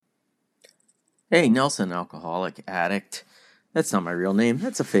Hey, Nelson, alcoholic addict. That's not my real name.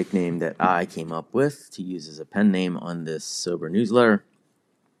 That's a fake name that I came up with to use as a pen name on this sober newsletter.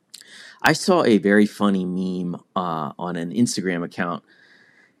 I saw a very funny meme on an Instagram account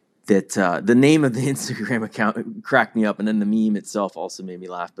that the name of the Instagram account cracked me up, and then the meme itself also made me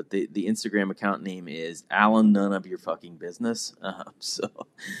laugh. But the Instagram account name is Alan None of Your Fucking Business. So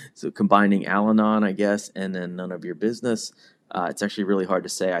combining Al-Anon, I guess, and then None of Your Business. It's actually really hard to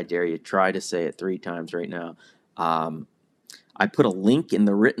say. I dare you try to say it 3 times right now. I put a link in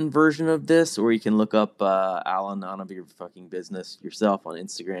the written version of this, or you can look up Alan None of Your Fucking Business yourself on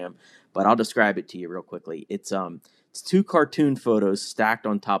Instagram. But I'll describe it to you real quickly. It's 2 cartoon photos stacked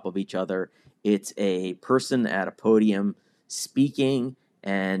on top of each other. It's a person at a podium speaking,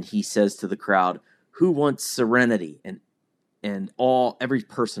 and he says to the crowd, "Who wants serenity?" And every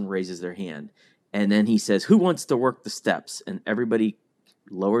person raises their hand. And then he says, "Who wants to work the steps?" And everybody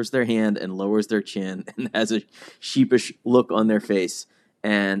lowers their hand and lowers their chin and has a sheepish look on their face.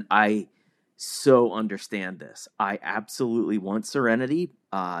 And I so understand this. I absolutely want serenity.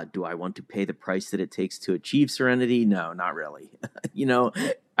 Do I want to pay the price that it takes to achieve serenity? No, not really. you know,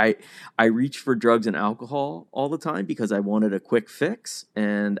 I I reach for drugs and alcohol all the time because I wanted a quick fix,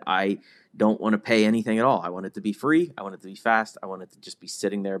 and I don't want to pay anything at all. I want it to be free. I want it to be fast. I want it to just be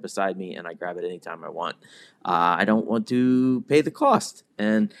sitting there beside me, and I grab it anytime I want. I don't want to pay the cost.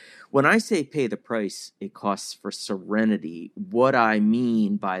 And when I say pay the price it costs for serenity, what I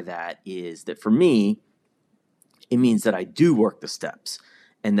mean by that is that for me, it means that I do work the steps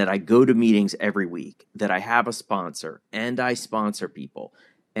and that I go to meetings every week, that I have a sponsor and I sponsor people,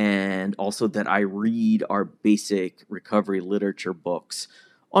 and also that I read our basic recovery literature books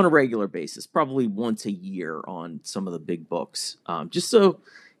on a regular basis, probably once a year on some of the big books. Just so,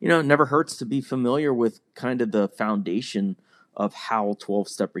 it never hurts to be familiar with kind of the foundation of how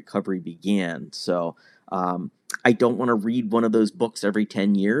 12-step recovery began. So I don't want to read one of those books every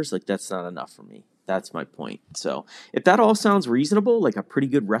 10 years. Like, that's not enough for me. That's my point. So if that all sounds reasonable, like a pretty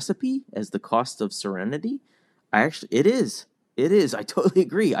good recipe as the cost of serenity, it is. It is. I totally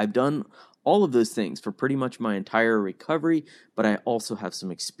agree. I've done all of those things for pretty much my entire recovery, but I also have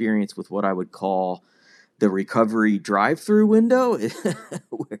some experience with what I would call the recovery drive-through window,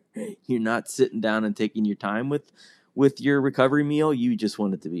 where you're not sitting down and taking your time with your recovery meal. You just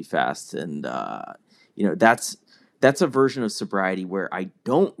want it to be fast, and that's a version of sobriety where I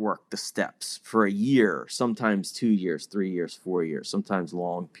don't work the steps for a year, sometimes 2 years, 3 years, 4 years, sometimes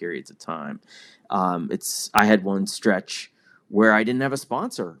long periods of time. I had one stretch where I didn't have a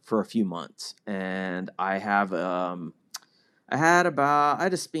sponsor for a few months, and I had a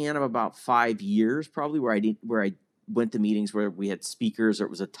span of about 5 years probably where I went to meetings where we had speakers or it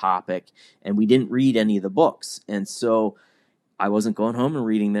was a topic, and we didn't read any of the books, and so I wasn't going home and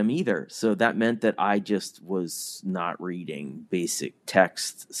reading them either. So that meant that I just was not reading basic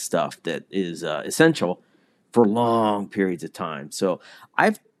text stuff that is essential for long periods of time. So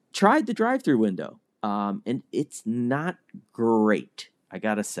I've tried the drive-through window, and it's not great, I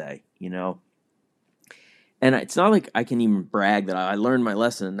gotta say, And it's not like I can even brag that I learned my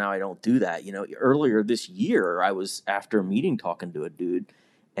lesson and now I don't do that. Earlier this year, I was after a meeting talking to a dude,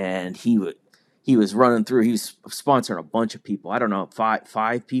 and he was running through. He was sponsoring a bunch of people. I don't know,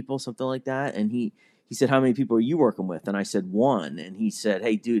 five people, something like that. And he said, "How many people are you working with?" And I said, "1." And he said,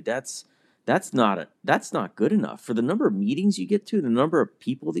 "Hey, dude, that's not good enough for the number of meetings you get to, the number of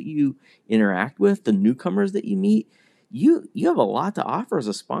people that you interact with, the newcomers that you meet. You have a lot to offer as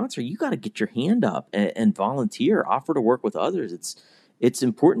a sponsor. You got to get your hand up and volunteer, offer to work with others. It's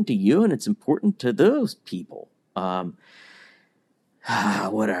important to you, and it's important to those people."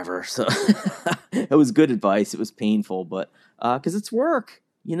 Whatever. So it was good advice. It was painful, but because it's work,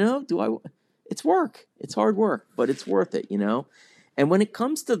 it's work. It's hard work, but it's worth it, And when it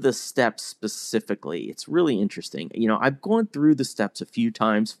comes to the steps specifically, it's really interesting. I've gone through the steps a few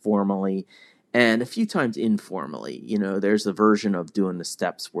times formally and a few times informally. There's a version of doing the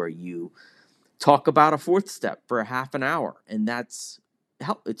steps where you talk about a 4th step for a half an hour, and it's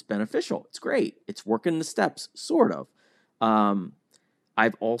beneficial. It's great. It's working the steps, sort of.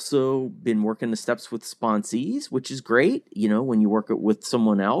 I've also been working the steps with sponsees, which is great. When you work it with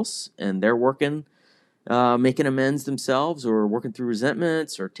someone else and they're working, making amends themselves or working through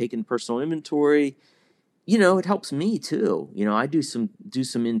resentments or taking personal inventory, it helps me too. I do some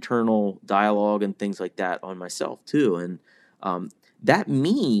internal dialogue and things like that on myself too. And that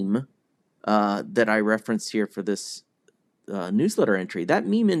meme that I referenced here for this newsletter entry, that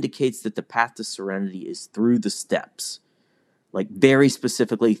meme indicates that the path to serenity is through the steps. Like, very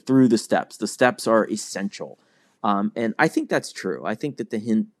specifically through the steps. The steps are essential. And I think that's true. I think that the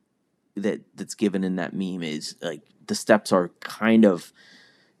that's given in that meme is like the steps are kind of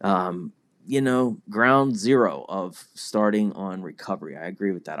ground zero of starting on recovery. I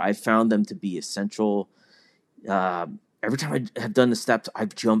agree with that. I found them to be essential. Every time I have done the steps,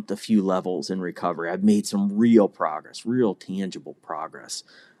 I've jumped a few levels in recovery. I've made some real progress, real tangible progress.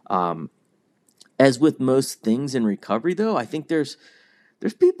 As with most things in recovery, though, I think there's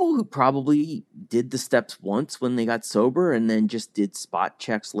people who probably did the steps once when they got sober and then just did spot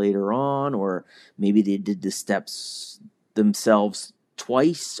checks later on, or maybe they did the steps themselves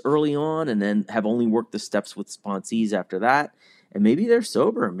twice early on and then have only worked the steps with sponsees after that. And maybe they're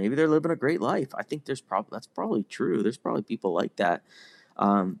sober. Maybe they're living a great life. I think that's probably true. There's probably people like that.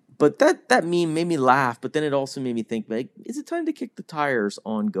 But that meme made me laugh, but then it also made me think, like, is it time to kick the tires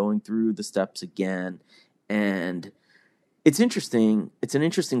on going through the steps again? And it's interesting. It's an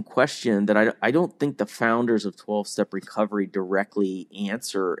interesting question that I don't think the founders of 12-Step Recovery directly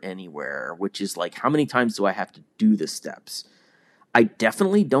answer anywhere, which is like, how many times do I have to do the steps? I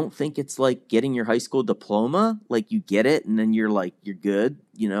definitely don't think it's like getting your high school diploma, like you get it and then you're good.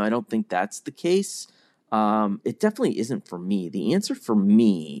 I don't think that's the case. It definitely isn't for me. The answer for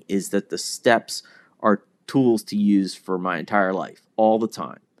me is that the steps are tools to use for my entire life, all the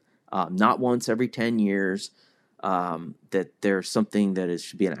time. Not once every 10 years, that there's something that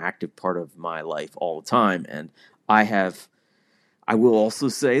should be an active part of my life all the time. And I will also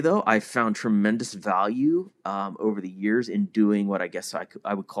say, though, I found tremendous value over the years in doing what I guess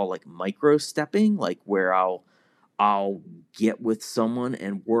I would call like micro stepping, like where I'll get with someone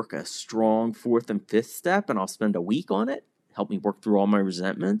and work a strong 4th and 5th step, and I'll spend a week on it, help me work through all my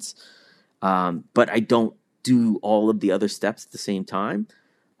resentments. But I don't do all of the other steps at the same time.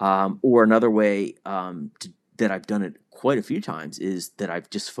 Or another way that I've done it quite a few times is that I've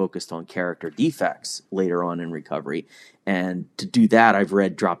just focused on character defects later on in recovery. And to do that, I've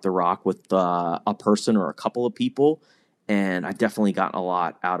read Drop the Rock with a person or a couple of people, and I've definitely gotten a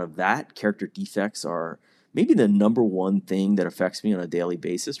lot out of that. Character defects are maybe the number one thing that affects me on a daily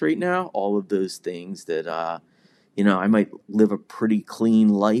basis right now. All of those things that, I might live a pretty clean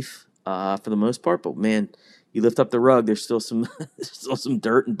life for the most part, but man, you lift up the rug, there's still some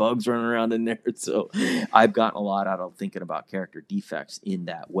dirt and bugs running around in there. So I've gotten a lot out of thinking about character defects in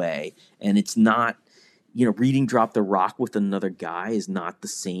that way. And it's not, reading Drop the Rock with another guy is not the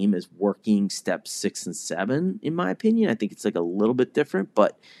same as working steps 6 and 7, in my opinion. I think it's like a little bit different,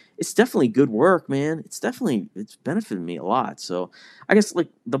 but it's definitely good work, man. It's benefited me a lot. So I guess like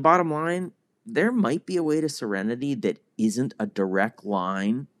the bottom line, there might be a way to serenity that isn't a direct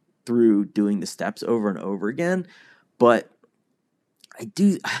line through doing the steps over and over again, but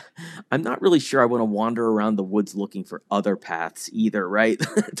I'm not really sure I want to wander around the woods looking for other paths either, right?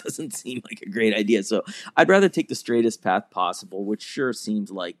 It doesn't seem like a great idea. So I'd rather take the straightest path possible, which sure seems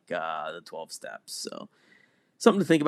like the 12 steps. So something to think about.